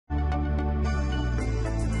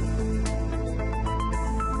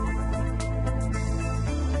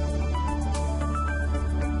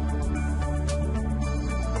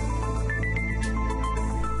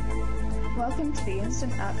Welcome to the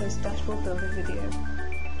InstantAtlas Dashboard Builder video.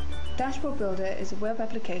 Dashboard Builder is a web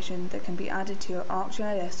application that can be added to your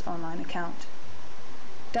ArcGIS Online account.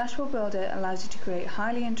 Dashboard Builder allows you to create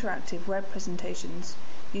highly interactive web presentations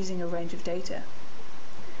using a range of data.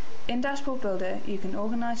 In Dashboard Builder, you can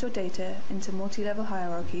organize your data into multi-level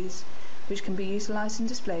hierarchies, which can be utilized and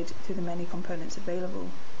displayed through the many components available.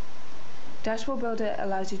 Dashboard Builder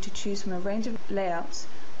allows you to choose from a range of layouts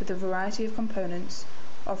with a variety of components,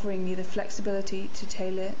 offering you the flexibility to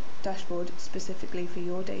tailor dashboard specifically for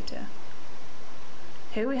your data.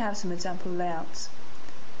 Here we have some example layouts.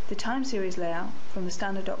 The time series layout from the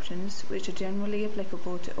standard options, which are generally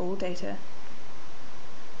applicable to all data.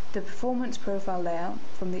 The performance profile layout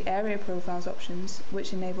from the area profiles options,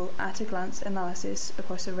 which enable at-a-glance analysis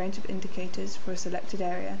across a range of indicators for a selected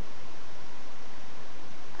area.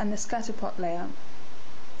 And the scatterplot layout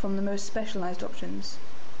from the most specialized options,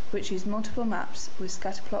 which use multiple maps with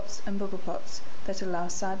scatterplots and bubble plots that allow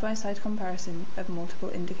side-by-side comparison of multiple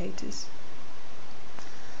indicators.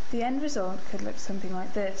 The end result could look something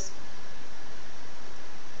like this.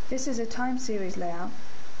 This is a time series layout,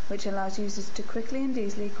 which allows users to quickly and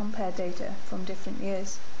easily compare data from different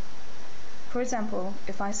years. For example,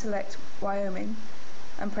 if I select Wyoming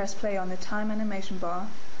and press play on the time animation bar,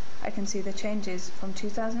 I can see the changes from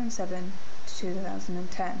 2007 to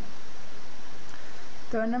 2010.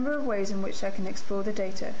 There are a number of ways in which I can explore the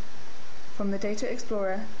data, from the Data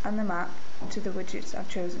Explorer and the map to the widgets I've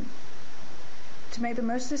chosen. To make the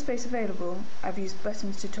most of the space available, I've used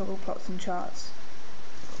buttons to toggle plots and charts.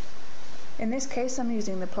 In this case, I'm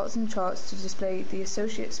using the plots and charts to display the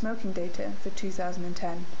associate smoking data for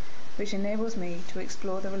 2010, which enables me to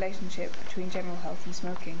explore the relationship between general health and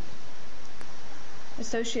smoking.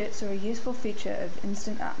 Associates are a useful feature of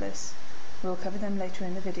InstantAtlas. We'll cover them later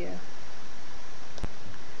in the video.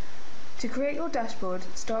 To create your dashboard,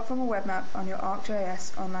 start from a web map on your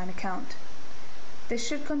ArcGIS Online account. This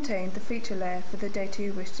should contain the feature layer for the data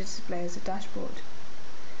you wish to display as a dashboard.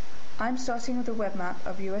 I'm starting with a web map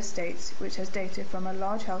of US states, which has data from a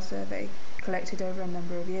large health survey collected over a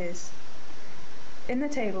number of years. In the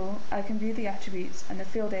table, I can view the attributes and the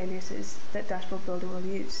field aliases that Dashboard Builder will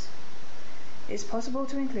use. It's possible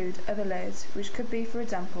to include other layers, which could be, for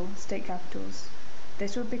example, state capitals.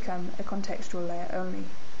 This would become a contextual layer only.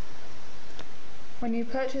 When you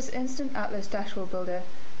purchase InstantAtlas Dashboard Builder,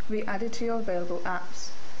 it will be added to your available apps.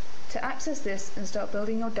 To access this and start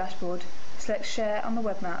building your dashboard, select Share on the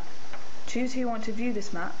web map, choose who you want to view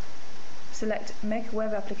this map, select Make a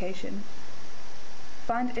Web Application,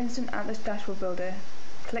 find InstantAtlas Dashboard Builder,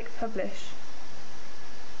 click Publish,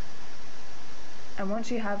 and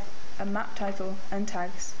once you have a map title and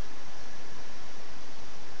tags,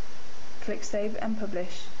 click Save and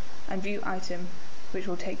Publish and View Item, which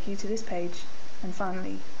will take you to this page, and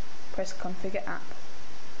finally press Configure App.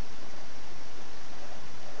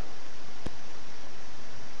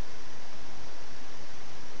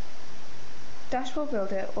 Dashboard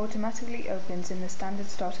Builder automatically opens in the standard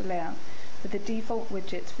starter layout with the default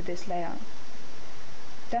widgets for this layout.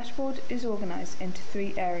 Dashboard is organized into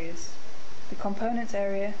three areas: the Components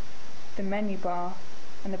area, the Menu bar,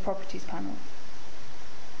 and the Properties panel.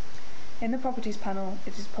 In the Properties panel,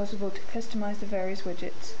 it is possible to customize the various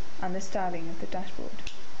widgets and the styling of the dashboard.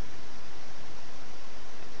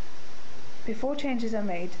 Before changes are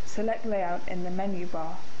made, select Layout in the Menu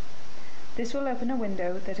bar. This will open a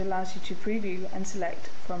window that allows you to preview and select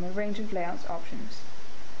from a range of layouts options.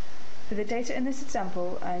 For the data in this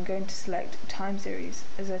example, I am going to select Time Series,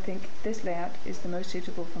 as I think this layout is the most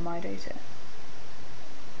suitable for my data.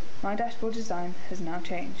 My dashboard design has now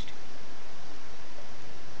changed.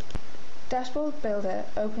 Dashboard Builder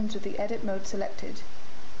opens with the Edit mode selected.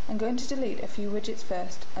 I'm going to delete a few widgets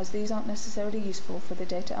first, as these aren't necessarily useful for the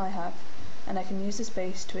data I have, and I can use the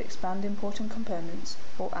space to expand important components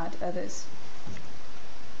or add others.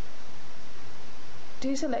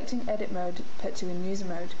 Deselecting Edit mode puts you in User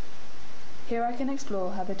mode. Here I can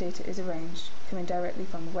explore how the data is arranged, coming directly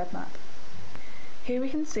from the web map. Here we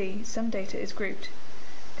can see some data is grouped.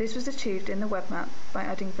 This was achieved in the web map by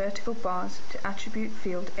adding vertical bars to attribute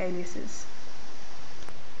field aliases.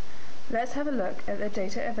 Let's have a look at the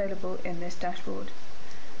data available in this dashboard.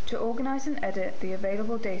 To organize and edit the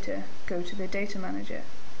available data, go to the Data Manager.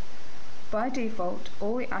 By default,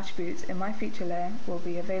 all the attributes in my feature layer will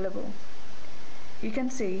be available. You can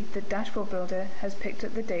see that Dashboard Builder has picked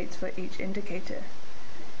up the dates for each indicator.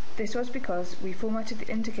 This was because we formatted the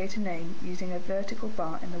indicator name using a vertical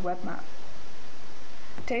bar in the web map.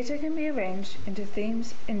 Data can be arranged into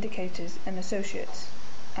themes, indicators, and associates,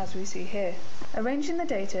 as we see here. Arranging the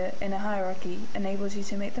data in a hierarchy enables you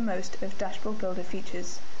to make the most of Dashboard Builder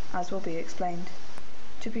features as will be explained.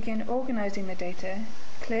 To begin organizing the data,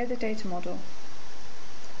 clear the data model.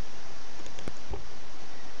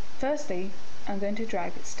 Firstly, I'm going to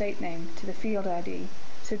drag state name to the field ID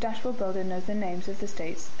so Dashboard Builder knows the names of the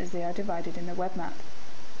states as they are divided in the web map.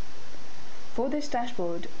 For this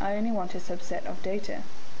dashboard, I only want a subset of data.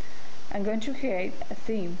 I'm going to create a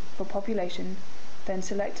theme for population, then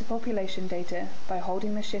select the population data by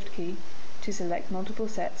holding the Shift key to select multiple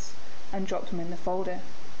sets and drop them in the folder.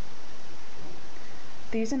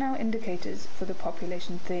 These are now indicators for the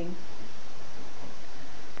population theme.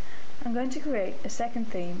 I'm going to create a second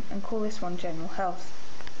theme and call this one General Health.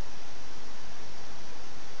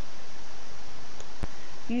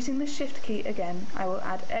 Using the Shift key again, I will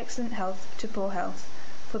add excellent health to poor health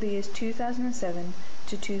for the years 2007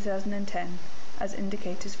 to 2010 as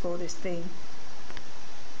indicators for this theme.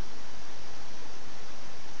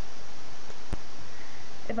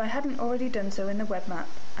 If I hadn't already done so in the web map,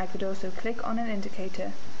 I could also click on an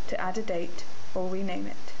indicator to add a date or rename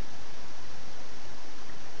it.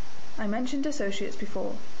 I mentioned associates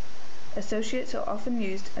before. Associates are often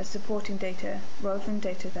used as supporting data rather than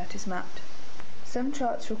data that is mapped. Some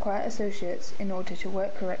charts require associates in order to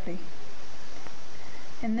work correctly.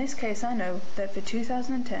 In this case, I know that for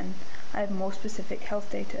 2010 I have more specific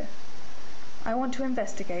health data. I want to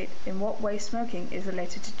investigate in what way smoking is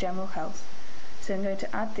related to general health, so I'm going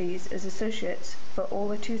to add these as associates for all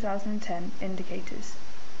the 2010 indicators.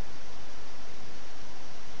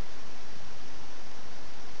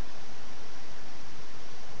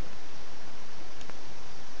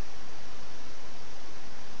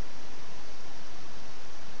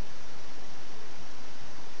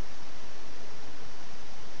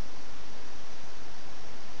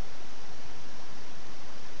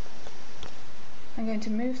 I'm going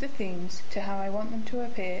to move the themes to how I want them to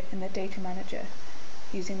appear in the Data Manager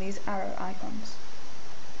using these arrow icons.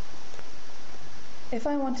 If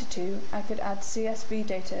I wanted to, I could add CSV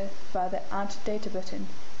data via the Add Data button,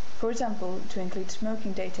 for example to include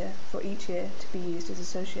smoking data for each year to be used as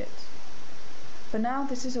associates. For now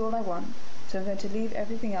this is all I want, so I'm going to leave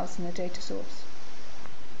everything else in the data source.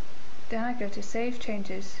 Then I go to Save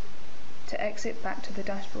Changes to exit back to the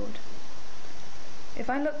dashboard. If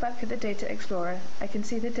I look back at the Data Explorer, I can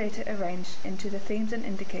see the data arranged into the themes and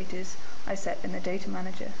indicators I set in the Data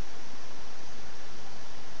Manager.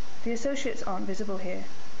 The associates aren't visible here.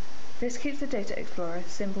 This keeps the Data Explorer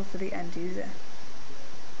simple for the end user.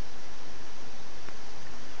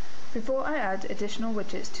 Before I add additional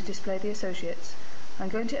widgets to display the associates, I'm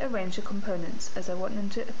going to arrange the components as I want them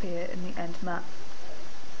to appear in the end map.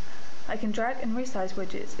 I can drag and resize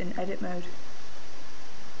widgets in edit mode.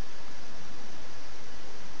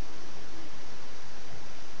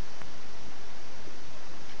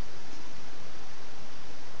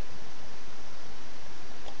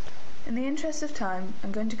 In the interest of time,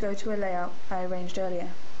 I'm going to go to a layout I arranged earlier.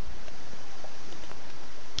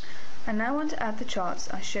 I now want to add the charts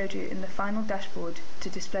I showed you in the final dashboard to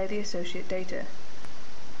display the associate data.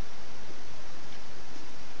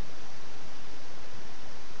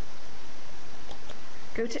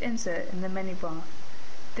 Go to Insert in the menu bar.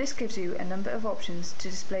 This gives you a number of options to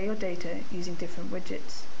display your data using different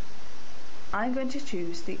widgets. I'm going to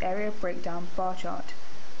choose the Area Breakdown bar chart,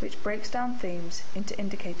 which breaks down themes into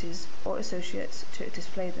indicators or associates to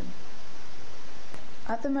display them.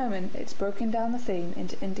 At the moment, it's broken down the theme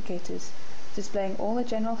into indicators, displaying all the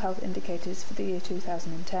general health indicators for the year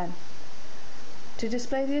 2010. To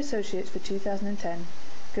display the associates for 2010,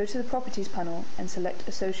 go to the Properties panel and select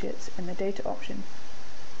Associates in the Data option.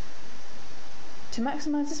 To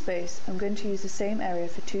maximize the space, I'm going to use the same area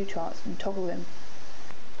for two charts and toggle them.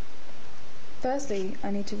 Firstly,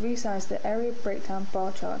 I need to resize the Area Breakdown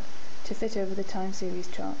bar chart to fit over the time series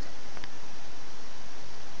chart.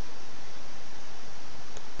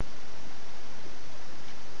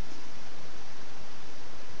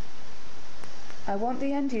 I want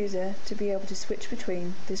the end user to be able to switch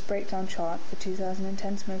between this breakdown chart for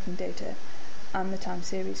 2010 smoking data and the time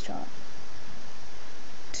series chart.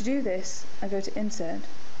 To do this, I go to Insert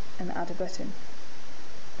and add a button.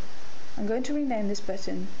 I'm going to rename this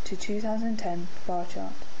button to 2010 bar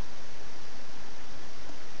chart.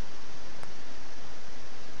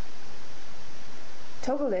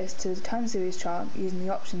 Toggle this to the time series chart using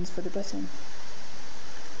the options for the button.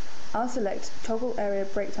 I'll select Toggle Area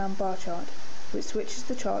Breakdown bar chart, which switches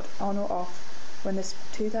the chart on or off when the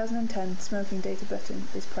 2010 smoking data button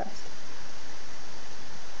is pressed.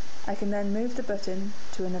 I can then move the button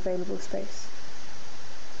to an available space.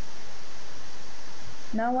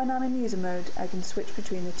 Now when I'm in user mode, I can switch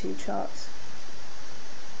between the two charts.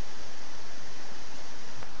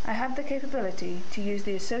 I have the capability to use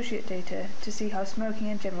the associate data to see how smoking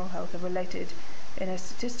and general health are related in a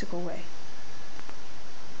statistical way.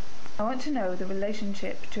 I want to know the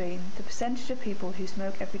relationship between the percentage of people who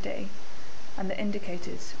smoke every day and the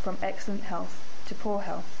indicators from excellent health to poor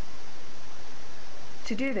health.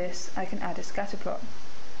 To do this, I can add a scatterplot.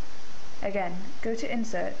 Again, go to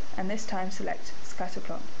Insert and this time select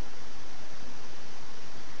Scatterplot.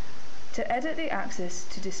 To edit the axis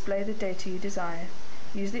to display the data you desire,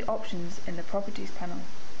 use the options in the Properties panel.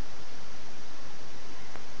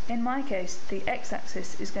 In my case, the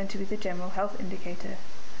x-axis is going to be the general health indicator,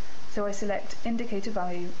 so I select Indicator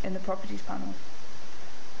Value in the Properties panel.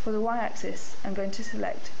 For the y-axis, I'm going to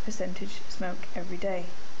select Percentage Smoke Every Day.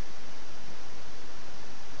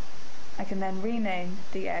 I can then rename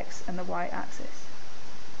the x and the y-axis.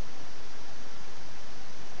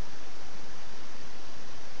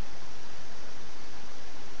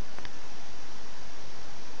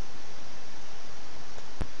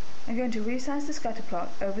 I'm going to resize the scatterplot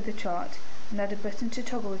over the chart and add a button to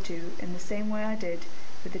toggle the two in the same way I did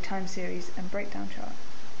with the time series and breakdown chart.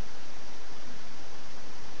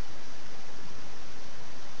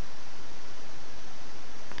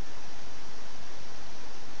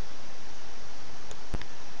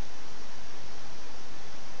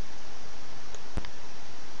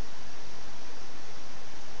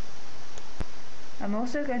 I'm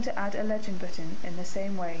also going to add a legend button in the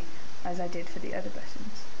same way as I did for the other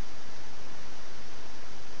buttons.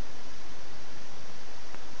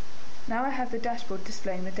 Now I have the dashboard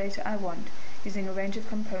displaying the data I want using a range of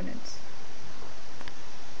components.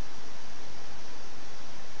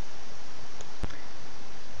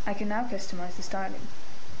 I can now customize the styling.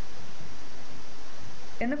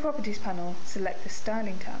 In the Properties panel, select the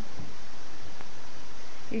Styling tab.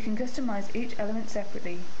 You can customize each element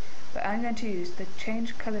separately, but I'm going to use the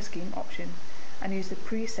Change Color Scheme option and use the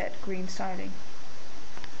preset green styling.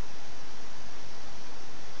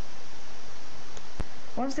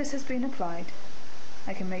 Once this has been applied,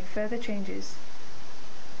 I can make further changes.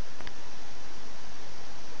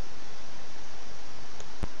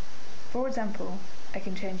 For example, I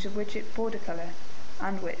can change the widget border color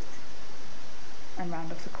and width and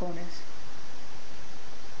round off the corners.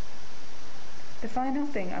 The final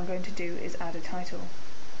thing I'm going to do is add a title.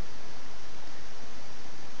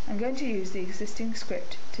 I'm going to use the existing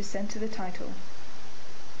script to center the title.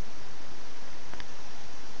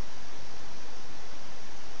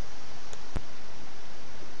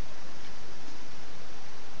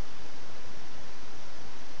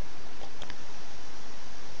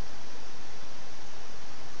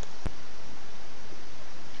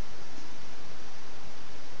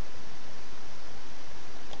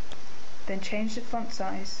 Then change the font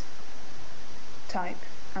size, type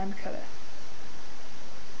and color.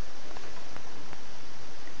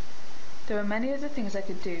 There are many other things I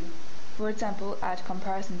could do, for example add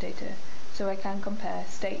comparison data so I can compare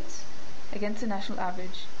states against the national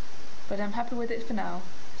average, but I'm happy with it for now,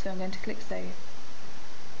 so I'm going to click Save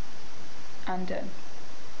and Done.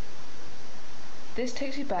 This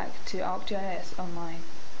takes you back to ArcGIS Online.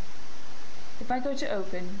 If I go to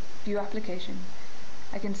Open, View Application,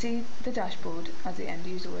 I can see the dashboard as the end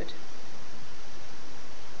user would.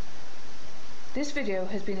 This video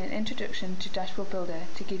has been an introduction to Dashboard Builder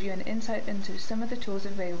to give you an insight into some of the tools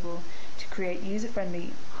available to create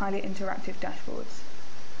user-friendly, highly interactive dashboards.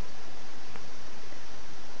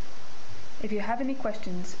 If you have any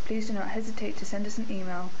questions, please do not hesitate to send us an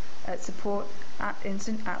email at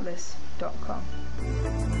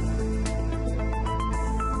support@instantatlas.com.